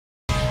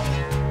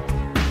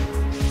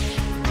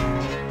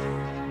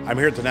I'm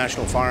here at the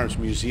National Firearms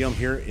Museum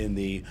here in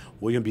the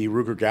William B.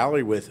 Ruger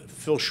Gallery with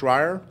Phil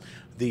Schreier,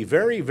 the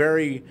very,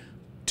 very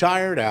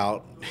tired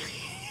out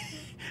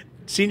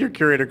senior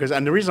curator.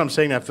 And the reason I'm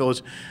saying that, Phil,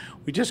 is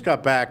we just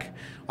got back.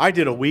 I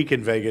did a week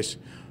in Vegas.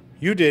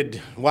 You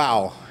did,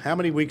 wow, how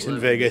many weeks in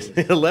Vegas?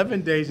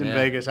 11 days in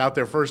Vegas, out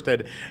there first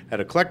at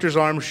a Collector's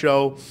Arms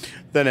show,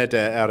 then at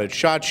a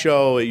SHOT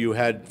Show. You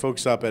had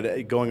folks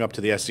going up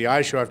to the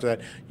SCI show after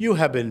that. You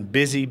have been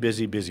busy,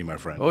 busy, busy, my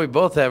friend. Well, we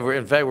both have.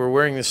 In fact, we're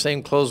wearing the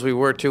same clothes we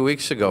wore 2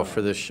 weeks ago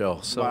for this show.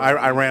 So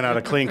I ran out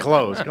of clean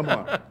clothes, come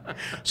on.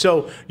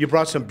 So you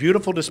brought some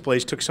beautiful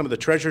displays, took some of the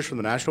treasures from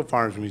the National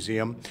Firearms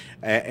Museum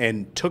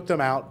and took them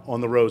out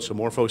on the road so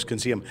more folks can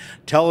see them.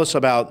 Tell us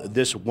about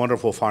this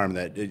wonderful firearm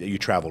that you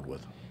traveled with.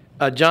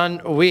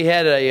 John, we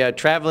had a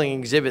traveling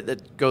exhibit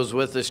that goes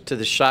with us to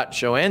the SHOT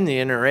Show and the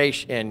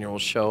NRA annual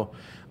show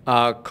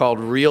called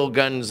Real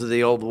Guns of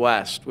the Old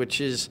West, which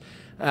is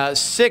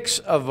 6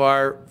 of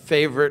our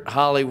favorite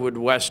Hollywood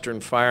Western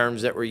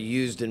firearms that were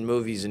used in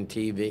movies and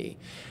TV.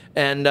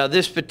 And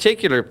this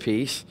particular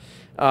piece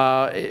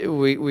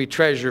we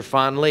treasure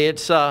fondly.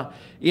 It's,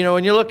 you know,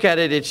 when you look at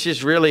it, it's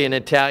just really an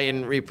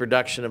Italian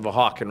reproduction of a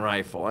Hawken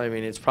rifle. I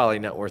mean, it's probably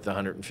not worth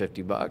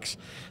 $150.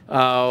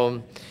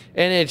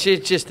 And it's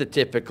just the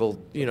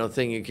typical, you know,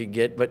 thing you could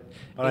get. But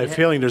I have a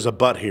feeling there's a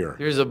but here.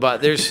 There's a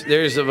but.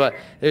 There's a but.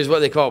 There's what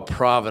they call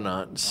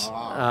provenance.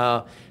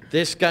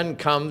 This gun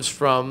comes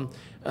from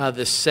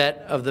the set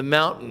of The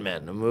Mountain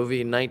Men, a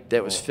movie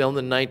that was filmed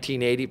in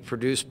 1980,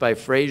 produced by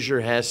Fraser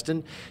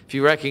Heston. If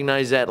you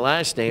recognize that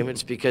last name,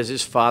 it's because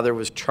his father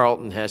was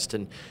Charlton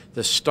Heston,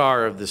 the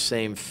star of the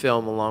same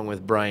film, along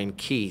with Brian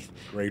Keith.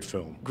 Great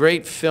film.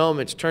 Great film.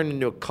 It's turned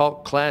into a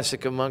cult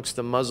classic amongst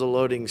the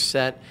muzzle-loading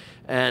set.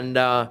 And,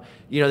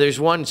 you know, there's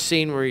one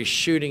scene where he's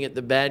shooting at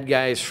the bad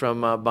guys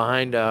from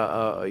behind,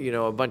 you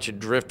know, a bunch of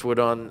driftwood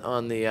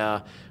on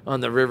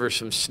the river,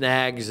 some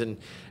snags, and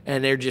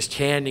they're just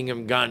handing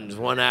him guns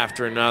one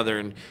after another.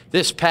 And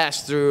this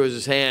passed through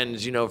his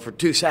hands, you know, for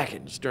 2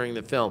 seconds during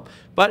the film.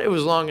 But it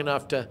was long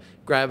enough to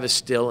grab a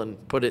still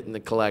and put it in the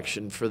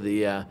collection for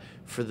the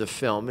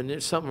film. And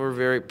it's something we're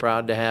very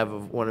proud to have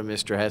of one of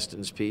Mr.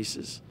 Heston's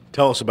pieces.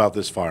 Tell us about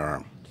this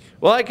firearm.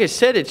 Well, like I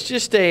said, it's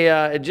just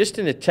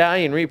an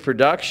Italian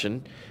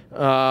reproduction.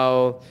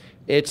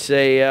 It's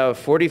a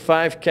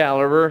 45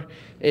 caliber.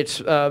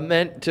 It's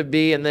meant to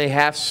be in the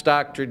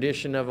half-stock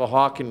tradition of a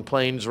Hawken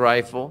Plains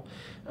rifle.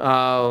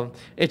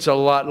 It's a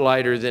lot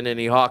lighter than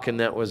any Hawken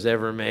that was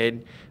ever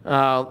made.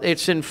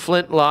 It's in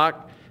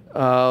flintlock,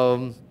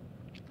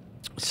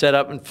 set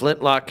up in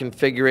flintlock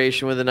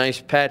configuration with a nice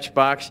patch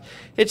box.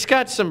 It's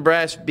got some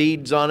brass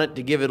beads on it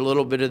to give it a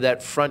little bit of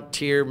that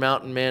frontier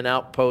mountain man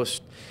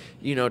outpost,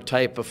 you know,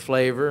 type of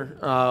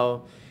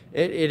flavor.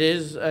 It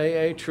is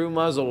a true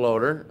muzzle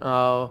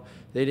loader.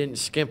 They didn't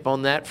skimp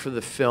on that for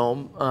the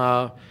film.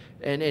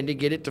 And to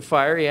get it to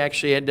fire, he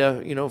actually had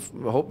to, you know,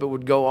 hope it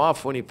would go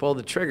off when he pulled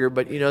the trigger.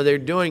 But, you know, they're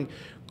doing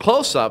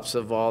close-ups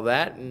of all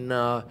that.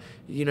 And,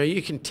 you know,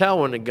 you can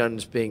tell when a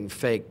gun's being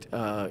faked,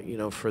 you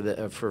know,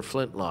 for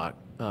flintlock.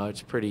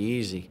 It's pretty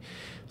easy.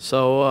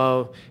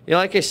 So, you know,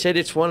 like I said,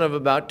 it's one of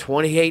about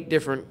 28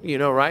 different, you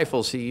know,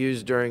 rifles he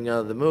used during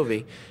the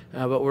movie,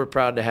 but we're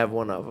proud to have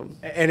one of them.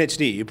 And it's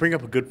neat. You bring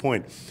up a good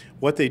point.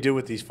 What they do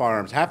with these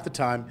firearms, half the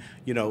time,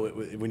 you know,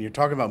 when you're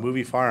talking about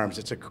movie firearms,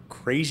 it's a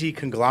crazy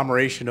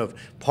conglomeration of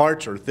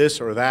parts or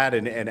this or that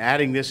and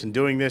adding this and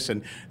doing this,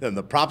 and then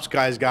the props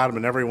guys got them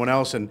and everyone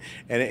else, and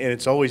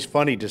it's always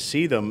funny to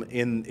see them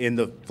in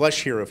the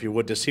flesh here, if you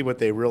would, to see what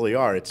they really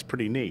are. It's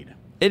pretty neat.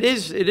 It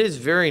is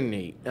very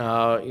neat,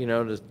 you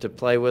know, to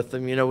play with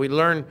them. You know, we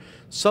learn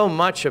so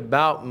much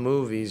about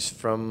movies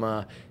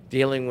from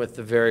dealing with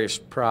the various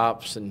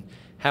props and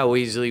how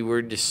easily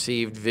we're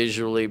deceived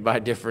visually by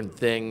different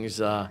things.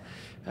 You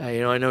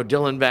know, I know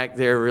Dylan back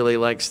there really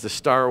likes the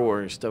Star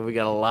Wars stuff. We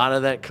got a lot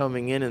of that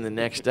coming in the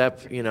next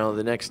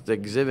the next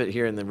exhibit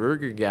here in the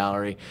Ruger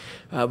Gallery.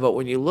 But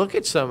when you look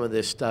at some of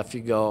this stuff,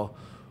 you go,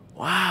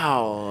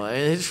 wow,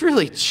 it's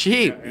really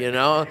cheap, you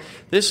know.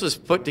 This was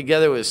put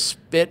together with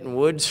spit and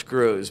wood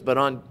screws, but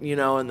on, you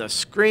know, on the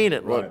screen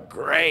it looked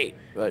great.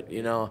 But,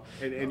 you know.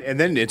 And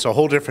then it's a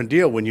whole different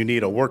deal when you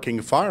need a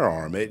working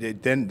firearm.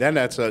 Then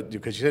that's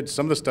because you said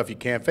some of the stuff you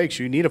can't fake,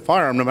 so you need a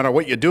firearm no matter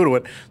what you do to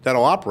it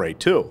that'll operate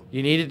too.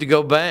 You need it to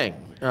go bang.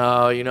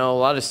 You know, a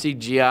lot of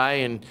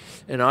CGI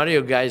and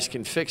audio guys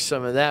can fix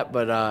some of that,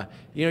 but,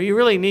 you know, you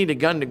really need a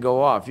gun to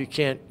go off. You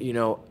can't, you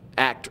know,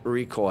 act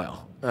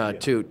recoil.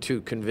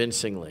 Too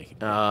convincingly,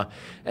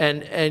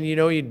 and you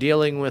know, you're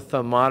dealing with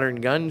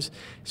modern guns,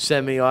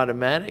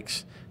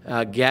 semi-automatics,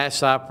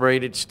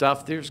 gas-operated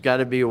stuff. There's got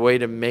to be a way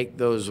to make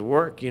those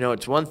work. You know,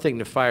 it's one thing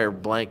to fire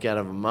blank out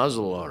of a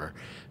muzzleloader,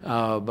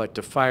 but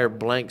to fire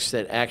blanks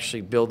that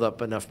actually build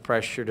up enough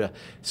pressure to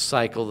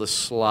cycle the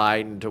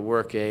slide and to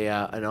work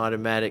an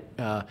automatic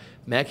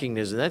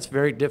mechanism, that's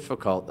very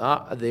difficult.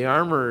 The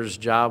armorer's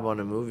job on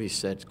a movie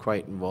set is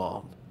quite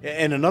involved.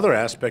 And another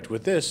aspect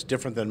with this,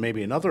 different than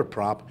maybe another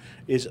prop,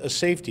 is a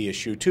safety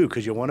issue too,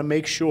 because you want to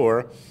make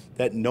sure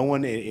that no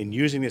one in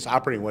using this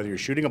operating, whether you're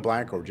shooting a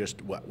blank or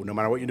just no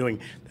matter what you're doing,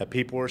 that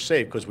people are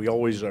safe, because we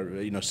always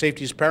are,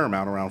 safety is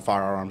paramount around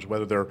firearms,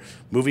 whether they're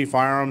moving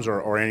firearms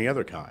or any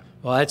other kind.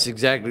 Well, that's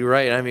exactly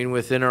right. I mean,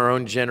 within our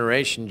own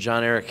generation,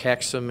 John Eric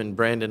Hexum and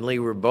Brandon Lee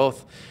were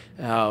both,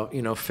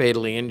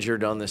 fatally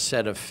injured on the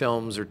set of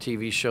films or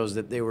TV shows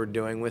that they were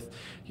doing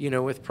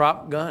with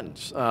prop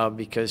guns,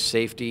 because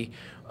safety,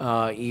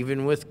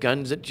 even with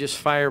guns that just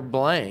fire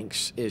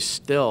blanks, is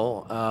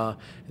still,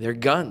 they're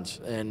guns,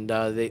 and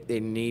they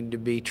need to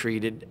be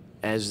treated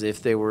as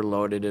if they were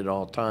loaded at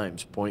all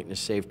times. Point in a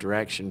safe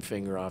direction,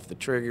 finger off the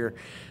trigger.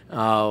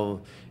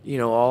 All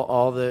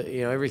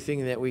the,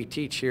 everything that we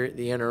teach here at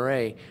the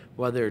NRA,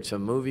 whether it's a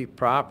movie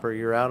prop or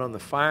you're out on the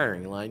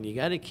firing line, you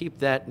got to keep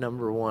that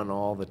number one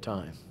all the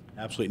time.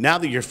 Absolutely. Now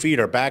that your feet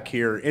are back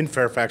here in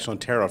Fairfax on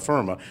terra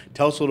firma,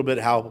 tell us a little bit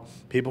how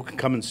people can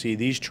come and see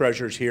these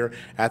treasures here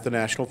at the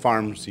National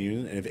Firearms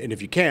Museum. And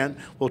if you can,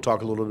 we'll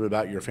talk a little bit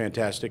about your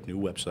fantastic new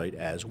website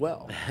as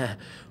well.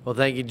 Well,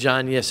 thank you,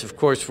 John. Yes, of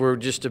course, we're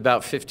just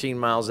about 15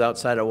 miles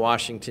outside of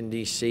Washington,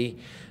 D.C.,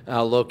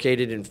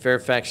 located in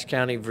Fairfax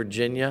County,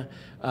 Virginia,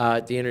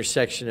 at the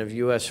intersection of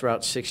U.S.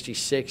 Route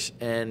 66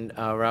 and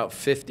Route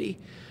 50.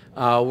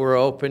 We're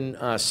open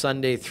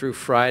Sunday through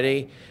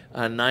Friday,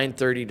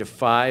 9:30 to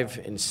 5,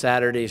 and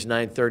Saturdays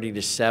 9:30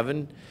 to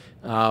 7.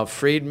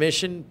 Free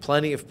admission,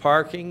 plenty of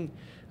parking.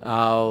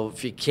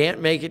 If you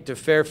can't make it to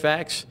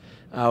Fairfax,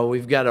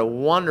 we've got a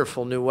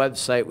wonderful new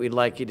website we'd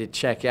like you to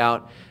check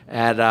out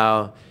at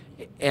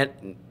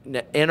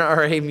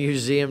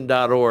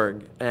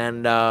nramuseum.org,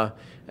 and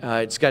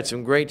it's got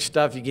some great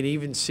stuff. You can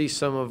even see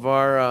some of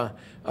our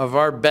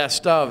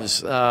best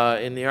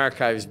ofs in the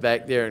archives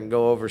back there, and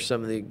go over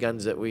some of the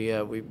guns that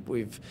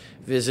we've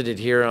visited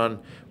here on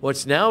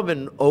what's now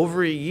been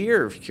over a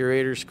year of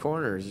Curator's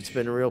Corners. It's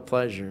been a real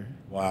pleasure.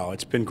 Wow,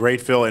 it's been great,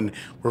 Phil, and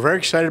we're very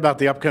excited about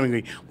the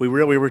upcoming. We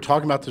were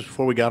talking about this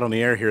before we got on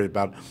the air here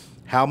about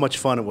how much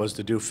fun it was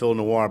to do Phil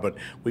Noir, but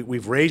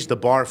we've raised the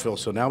bar, Phil,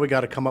 so now we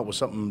got to come up with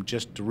something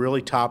just to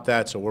really top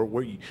that. So we're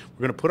going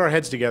to put our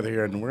heads together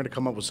here, and we're going to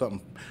come up with something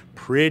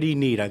pretty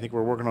neat. I think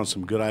we're working on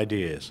some good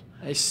ideas.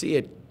 I see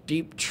a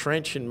deep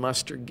trench and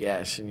mustard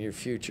gas in your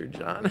future,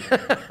 John.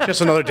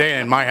 Just another day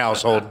in my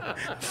household.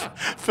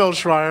 Phil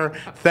Schreier,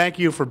 thank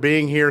you for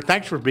being here.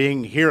 Thanks for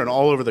being here and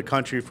all over the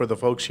country for the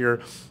folks here,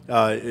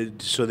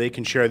 so they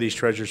can share these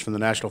treasures from the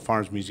National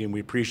Firearms Museum. We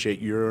appreciate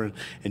your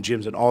and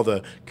Jim's and all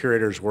the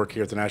curators' work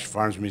here at the National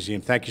Firearms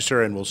Museum. Thank you,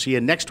 sir, and we'll see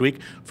you next week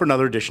for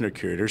another edition of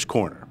Curator's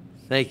Corner.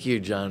 Thank you,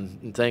 John,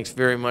 and thanks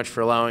very much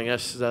for allowing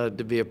us to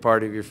be a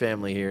part of your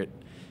family here.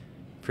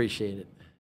 Appreciate it.